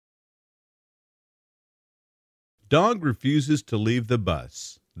Dog refuses to leave the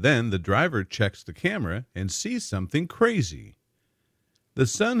bus. Then the driver checks the camera and sees something crazy. The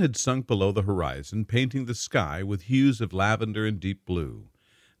sun had sunk below the horizon, painting the sky with hues of lavender and deep blue.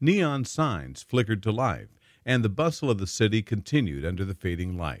 Neon signs flickered to life, and the bustle of the city continued under the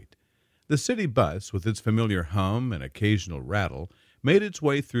fading light. The city bus, with its familiar hum and occasional rattle, made its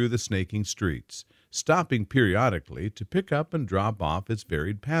way through the snaking streets, stopping periodically to pick up and drop off its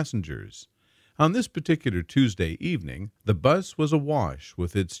varied passengers. On this particular Tuesday evening, the bus was awash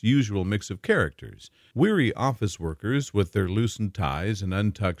with its usual mix of characters: weary office workers with their loosened ties and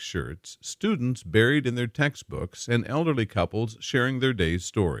untucked shirts, students buried in their textbooks, and elderly couples sharing their day's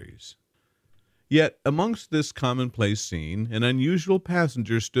stories. Yet amongst this commonplace scene, an unusual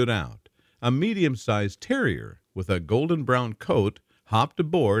passenger stood out. A medium-sized terrier with a golden-brown coat hopped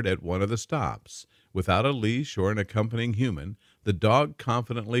aboard at one of the stops. Without a leash or an accompanying human, the dog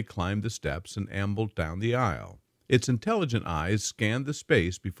confidently climbed the steps and ambled down the aisle. Its intelligent eyes scanned the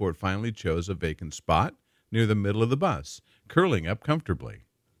space before it finally chose a vacant spot near the middle of the bus, curling up comfortably.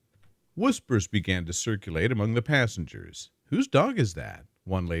 Whispers began to circulate among the passengers. "Whose dog is that?"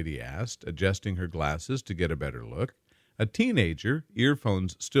 one lady asked, adjusting her glasses to get a better look. A teenager,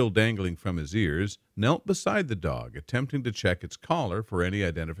 earphones still dangling from his ears, knelt beside the dog, attempting to check its collar for any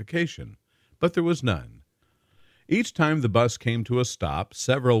identification, but there was none. Each time the bus came to a stop,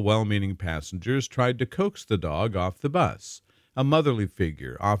 several well-meaning passengers tried to coax the dog off the bus. A motherly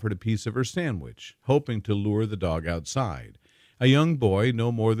figure offered a piece of her sandwich, hoping to lure the dog outside. A young boy,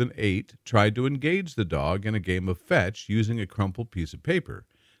 no more than 8, tried to engage the dog in a game of fetch using a crumpled piece of paper.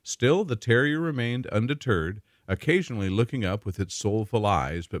 Still, the terrier remained undeterred, occasionally looking up with its soulful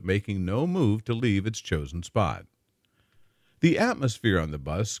eyes, but making no move to leave its chosen spot. The atmosphere on the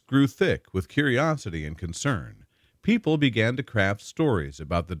bus grew thick with curiosity and concern. People began to craft stories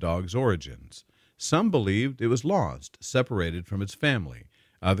about the dog's origins. Some believed it was lost, separated from its family.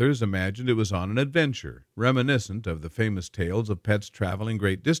 Others imagined it was on an adventure, reminiscent of the famous tales of pets traveling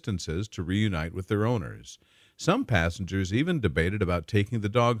great distances to reunite with their owners. Some passengers even debated about taking the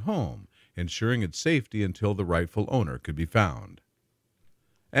dog home, ensuring its safety until the rightful owner could be found.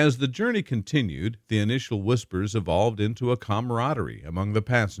 As the journey continued, the initial whispers evolved into a camaraderie among the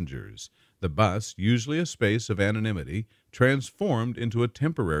passengers. The bus, usually a space of anonymity, transformed into a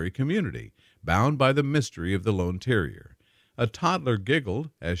temporary community, bound by the mystery of the lone terrier. A toddler giggled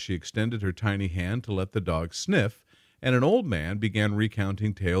as she extended her tiny hand to let the dog sniff, and an old man began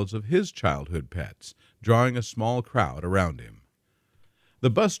recounting tales of his childhood pets, drawing a small crowd around him. The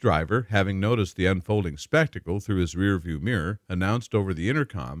bus driver, having noticed the unfolding spectacle through his rearview mirror, announced over the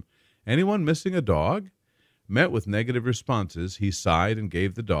intercom, "Anyone missing a dog?" Met with negative responses, he sighed and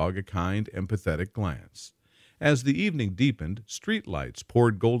gave the dog a kind, empathetic glance. As the evening deepened, street lights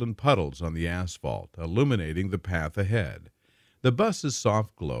poured golden puddles on the asphalt, illuminating the path ahead. The bus's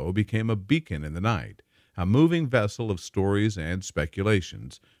soft glow became a beacon in the night, a moving vessel of stories and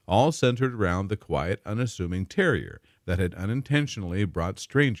speculations, all centered around the quiet, unassuming terrier that had unintentionally brought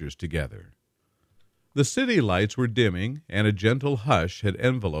strangers together. The city lights were dimming, and a gentle hush had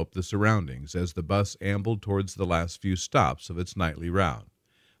enveloped the surroundings as the bus ambled towards the last few stops of its nightly route.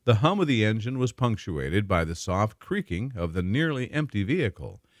 The hum of the engine was punctuated by the soft creaking of the nearly empty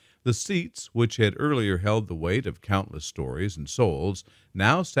vehicle. The seats, which had earlier held the weight of countless stories and souls,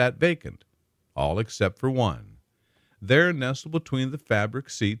 now sat vacant, all except for one. There, nestled between the fabric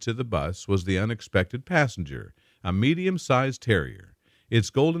seats of the bus, was the unexpected passenger, a medium-sized terrier. Its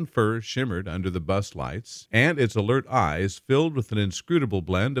golden fur shimmered under the bus lights, and its alert eyes, filled with an inscrutable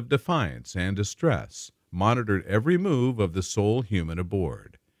blend of defiance and distress, monitored every move of the sole human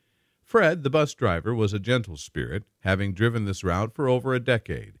aboard. Fred, the bus driver, was a gentle spirit, having driven this route for over a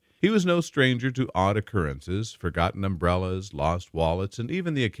decade. He was no stranger to odd occurrences, forgotten umbrellas, lost wallets, and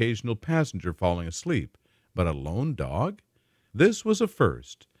even the occasional passenger falling asleep. But a lone dog? This was a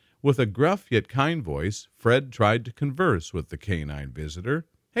first. With a gruff yet kind voice, Fred tried to converse with the canine visitor.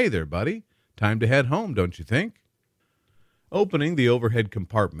 "Hey there, buddy. Time to head home, don't you think?" Opening the overhead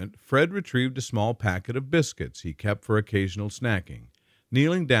compartment, Fred retrieved a small packet of biscuits he kept for occasional snacking.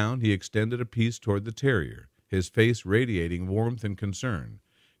 Kneeling down, he extended a piece toward the terrier, his face radiating warmth and concern.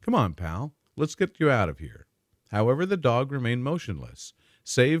 "Come on, pal. Let's get you out of here." However, the dog remained motionless,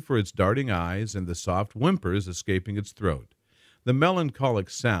 save for its darting eyes and the soft whimpers escaping its throat. The melancholic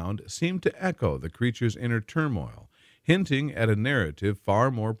sound seemed to echo the creature's inner turmoil, hinting at a narrative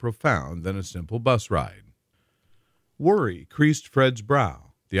far more profound than a simple bus ride. Worry creased Fred's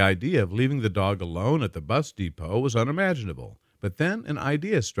brow. The idea of leaving the dog alone at the bus depot was unimaginable, but then an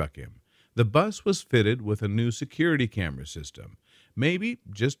idea struck him. The bus was fitted with a new security camera system. Maybe,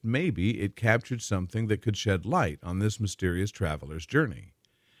 just maybe, it captured something that could shed light on this mysterious traveler's journey.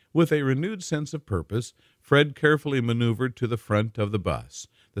 With a renewed sense of purpose, Fred carefully maneuvered to the front of the bus.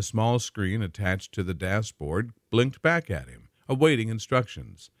 The small screen attached to the dashboard blinked back at him, awaiting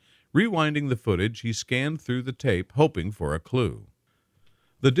instructions. Rewinding the footage, he scanned through the tape, hoping for a clue.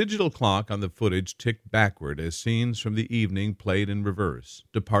 The digital clock on the footage ticked backward as scenes from the evening played in reverse,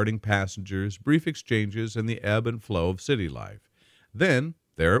 departing passengers, brief exchanges, and the ebb and flow of city life. Then,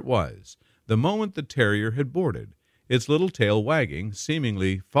 there it was, the moment the terrier had boarded, its little tail wagging,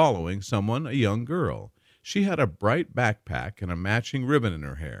 seemingly following someone, a young girl. She had a bright backpack and a matching ribbon in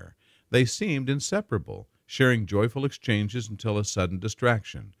her hair. They seemed inseparable, sharing joyful exchanges until a sudden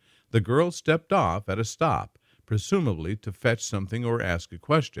distraction. The girl stepped off at a stop, presumably to fetch something or ask a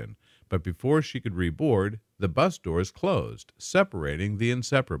question, but before she could reboard, the bus doors closed, separating the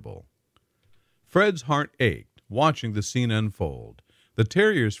inseparable. Fred's heart ached, watching the scene unfold. The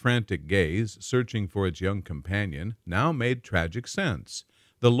terrier's frantic gaze, searching for its young companion, now made tragic sense.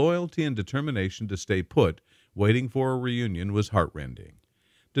 The loyalty and determination to stay put, waiting for a reunion, was heartrending.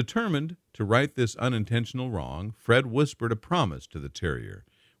 Determined to right this unintentional wrong, Fred whispered a promise to the terrier.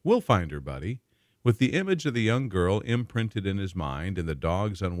 "We'll find her, buddy." With the image of the young girl imprinted in his mind and the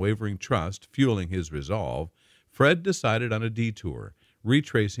dog's unwavering trust fueling his resolve, Fred decided on a detour,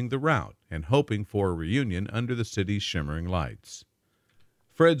 retracing the route and hoping for a reunion under the city's shimmering lights.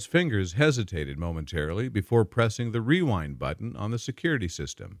 Fred's fingers hesitated momentarily before pressing the rewind button on the security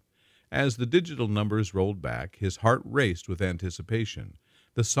system. As the digital numbers rolled back, his heart raced with anticipation.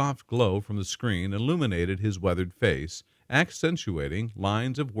 The soft glow from the screen illuminated his weathered face, accentuating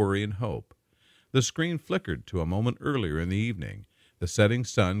lines of worry and hope. The screen flickered to a moment earlier in the evening, the setting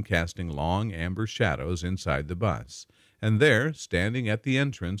sun casting long amber shadows inside the bus. And there, standing at the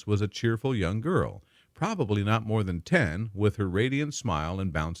entrance, was a cheerful young girl, probably not more than 10, with her radiant smile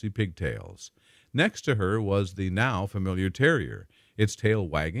and bouncy pigtails. Next to her was the now familiar terrier, its tail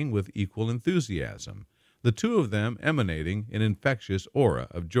wagging with equal enthusiasm, the two of them emanating an infectious aura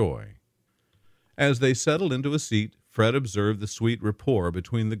of joy. As they settled into a seat, Fred observed the sweet rapport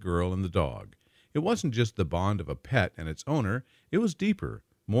between the girl and the dog. It wasn't just the bond of a pet and its owner, it was deeper,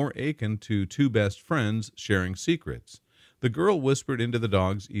 more akin to two best friends sharing secrets. The girl whispered into the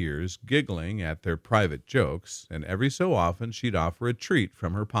dog's ears, giggling at their private jokes, and every so often she'd offer a treat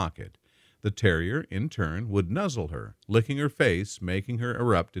from her pocket. The terrier, in turn, would nuzzle her, licking her face, making her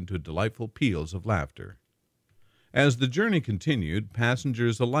erupt into delightful peals of laughter. As the journey continued,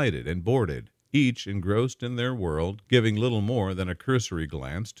 passengers alighted and boarded, each engrossed in their world, giving little more than a cursory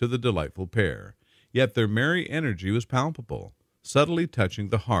glance to the delightful pair. Yet their merry energy was palpable, subtly touching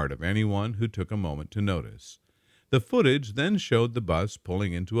the heart of anyone who took a moment to notice. The footage then showed the bus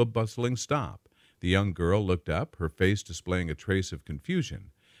pulling into a bustling stop. The young girl looked up, her face displaying a trace of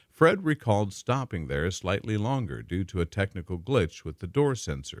confusion. Fred recalled stopping there slightly longer due to a technical glitch with the door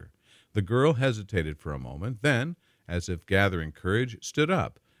sensor. The girl hesitated for a moment, then, as if gathering courage, stood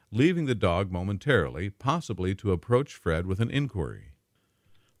up, leaving the dog momentarily, possibly to approach Fred with an inquiry.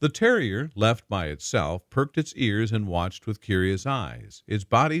 The terrier, left by itself, perked its ears and watched with curious eyes, its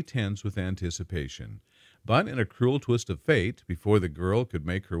body tense with anticipation. But in a cruel twist of fate, before the girl could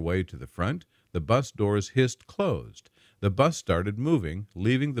make her way to the front, the bus doors hissed closed. The bus started moving,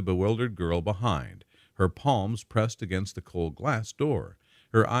 leaving the bewildered girl behind, her palms pressed against the cold glass door,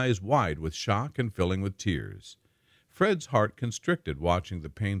 her eyes wide with shock and filling with tears. Fred's heart constricted watching the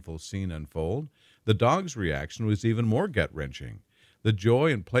painful scene unfold. The dog's reaction was even more gut-wrenching. The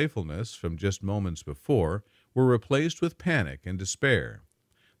joy and playfulness from just moments before were replaced with panic and despair.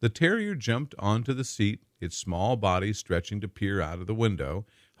 The terrier jumped onto the seat, its small body stretching to peer out of the window,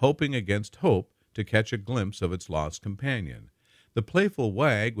 hoping against hope to catch a glimpse of its lost companion. The playful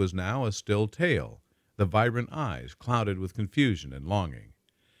wag was now a still tail, the vibrant eyes clouded with confusion and longing.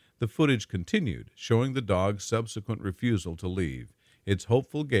 The footage continued, showing the dog's subsequent refusal to leave, its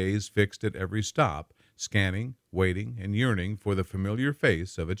hopeful gaze fixed at every stop, scanning, waiting, and yearning for the familiar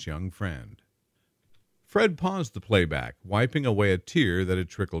face of its young friend. Fred paused the playback, wiping away a tear that had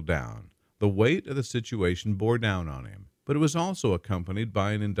trickled down. The weight of the situation bore down on him, but it was also accompanied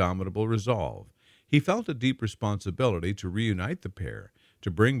by an indomitable resolve. He felt a deep responsibility to reunite the pair,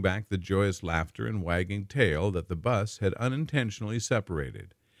 to bring back the joyous laughter and wagging tail that the bus had unintentionally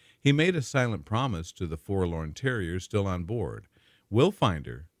separated. He made a silent promise to the forlorn terrier still on board. "We'll find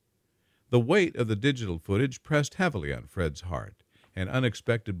her." The weight of the digital footage pressed heavily on Fred's heart, an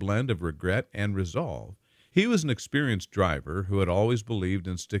unexpected blend of regret and resolve. He was an experienced driver who had always believed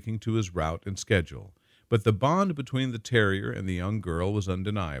in sticking to his route and schedule, but the bond between the terrier and the young girl was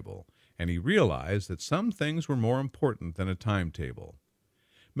undeniable, and he realized that some things were more important than a timetable.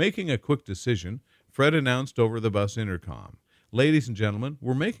 Making a quick decision, Fred announced over the bus intercom, "Ladies and gentlemen,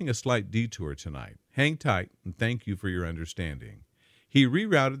 we're making a slight detour tonight. Hang tight, and thank you for your understanding." He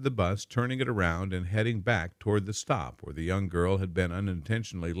rerouted the bus, turning it around and heading back toward the stop where the young girl had been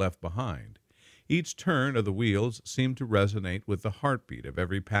unintentionally left behind. Each turn of the wheels seemed to resonate with the heartbeat of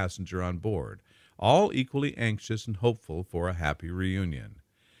every passenger on board, all equally anxious and hopeful for a happy reunion.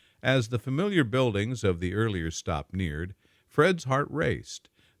 As the familiar buildings of the earlier stop neared, Fred's heart raced.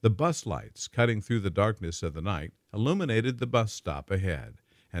 The bus lights, cutting through the darkness of the night, illuminated the bus stop ahead,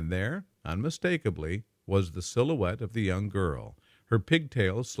 and there, unmistakably, was the silhouette of the young girl, her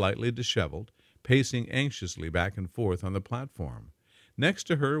pigtails slightly disheveled, pacing anxiously back and forth on the platform. Next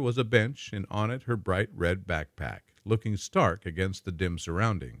to her was a bench, and on it her bright red backpack, looking stark against the dim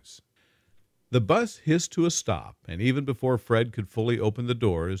surroundings. The bus hissed to a stop, and even before Fred could fully open the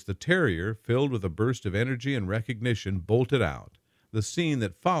doors, the terrier, filled with a burst of energy and recognition, bolted out. The scene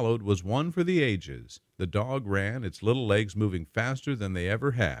that followed was one for the ages. The dog ran, its little legs moving faster than they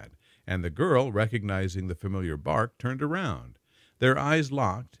ever had, and the girl, recognizing the familiar bark, turned around. Their eyes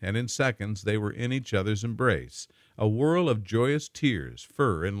locked, and in seconds they were in each other's embrace, a whirl of joyous tears,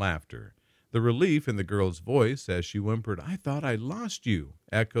 fur, and laughter. The relief in the girl's voice as she whimpered, "I thought I'd lost you,"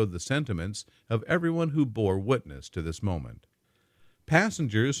 echoed the sentiments of everyone who bore witness to this moment.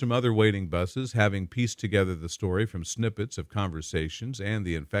 Passengers from other waiting buses, having pieced together the story from snippets of conversations and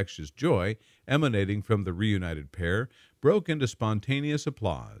the infectious joy emanating from the reunited pair, broke into spontaneous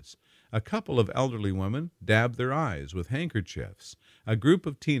applause. A couple of elderly women dabbed their eyes with handkerchiefs. A group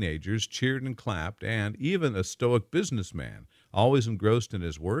of teenagers cheered and clapped, and even a stoic businessman, always engrossed in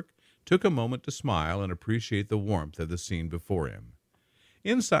his work, took a moment to smile and appreciate the warmth of the scene before him.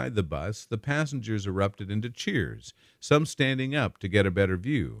 Inside the bus, the passengers erupted into cheers, some standing up to get a better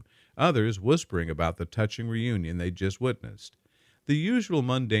view, others whispering about the touching reunion they'd just witnessed. The usual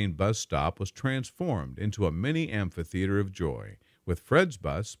mundane bus stop was transformed into a mini amphitheater of joy, with Fred's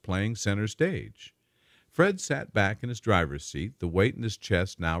bus playing center stage. Fred sat back in his driver's seat, the weight in his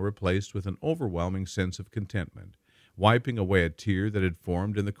chest now replaced with an overwhelming sense of contentment. Wiping away a tear that had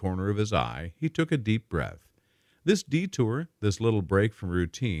formed in the corner of his eye, he took a deep breath. This detour, this little break from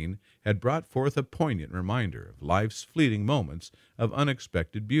routine, had brought forth a poignant reminder of life's fleeting moments of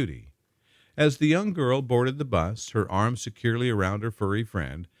unexpected beauty. As the young girl boarded the bus, her arms securely around her furry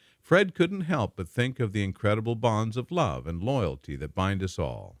friend, Fred couldn't help but think of the incredible bonds of love and loyalty that bind us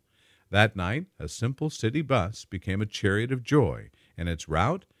all. That night, a simple city bus became a chariot of joy, and its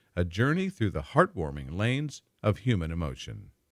route, a journey through the heartwarming lanes of human emotion.